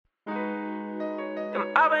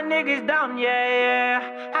Other niggas dumb,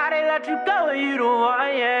 yeah. How they let you go and you the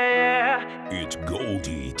one, yeah. It's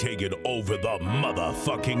Goldie taking over the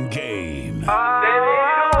motherfucking game. Baby,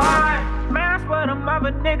 you the one. Man, I swear them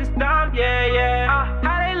other niggas dumb, yeah.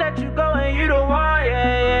 How they let you go and you the one,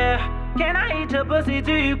 yeah. Can I eat your pussy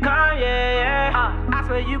till you come, yeah. I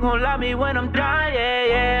swear you gon' love me when I'm done,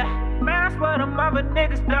 yeah. Man, I swear them other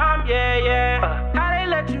niggas dumb, yeah. How they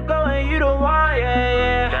let you go and you the one,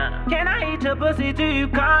 yeah. Can I eat your pussy till you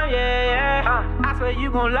come, yeah. I swear you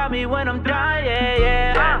gon' love me when I'm done,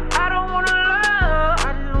 yeah. I don't wanna love,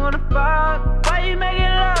 I just wanna fuck. Why you making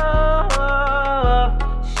love?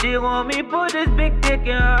 She want me put this big dick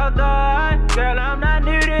in her gut. Girl, I'm not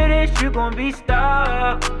new to this, you gon' be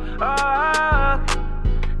stuck.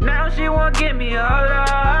 Now she won't give me her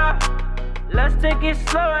love. Let's take it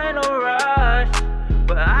slow, ain't no rush.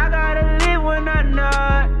 But I gotta leave when I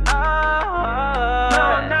nut.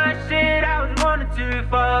 No, not shit, I was wanting to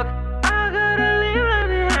fuck. I gotta leave, let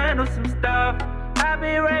me handle some stuff. I'll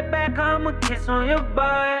be right back, I'ma kiss on your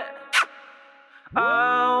butt.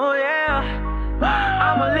 Oh yeah,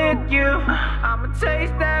 I'ma lick you. I'ma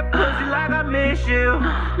taste that pussy like I miss you.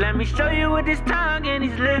 Let me show you what this tongue and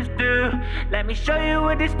these lips do. Let me show you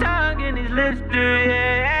what this tongue and these lips do,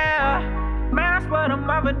 yeah. Man, I swear them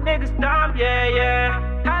other niggas dumb, yeah.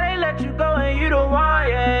 How they let you go and you the one,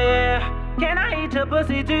 yeah. Can I eat your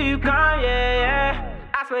pussy till you come, yeah.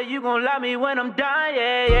 I swear you gon' love me when I'm done,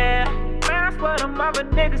 yeah. Man, I swear them other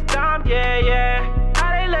niggas dumb, yeah.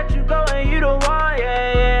 How they let you go and you the one,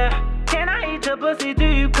 yeah. Can I eat your pussy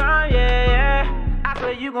till you come, yeah. I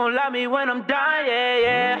swear you gon' love me when I'm done,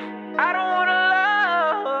 yeah. I don't wanna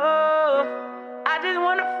love, I just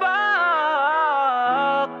wanna fuck.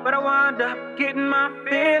 But I wound up getting my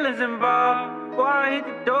feelings involved. Before I hit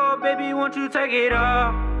the door, baby, won't you take it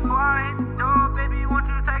off? Before I hit the door, baby, won't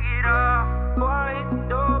you take it off? Before I hit the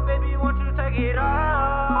door, baby, won't you take it off?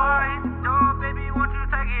 Before I hit the door, baby, won't you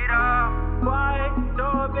take it off? Before I hit the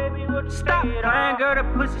door, baby, won't you take it off? Stop playing, girl,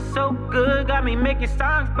 that pussy so good, got me making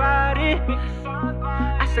songs about it.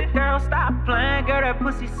 I said, girl, stop playing, girl, that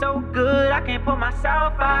pussy so good, I can't put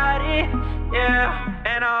myself out it, yeah.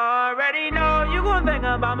 And I already know you gon' think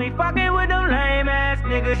about me fucking with them lame ass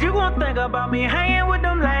niggas. You gon' think about me hanging with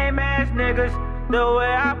them lame ass niggas. The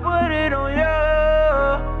way I put it on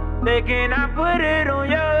you, they cannot put it on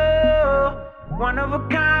you. One of a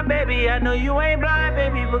kind, baby, I know you ain't blind,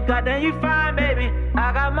 baby, but goddamn you fine, baby.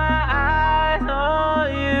 I got my eyes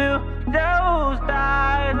on you, those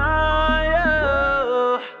eyes on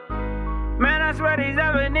you. Man, I swear these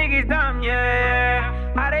other niggas dumb, yeah.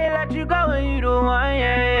 How they let you go and you the one,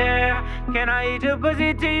 yeah. Can I eat your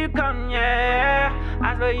pussy till you come, yeah.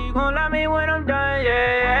 I swear you gon' love me when I'm done,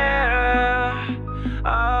 yeah.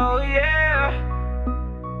 Oh, yeah.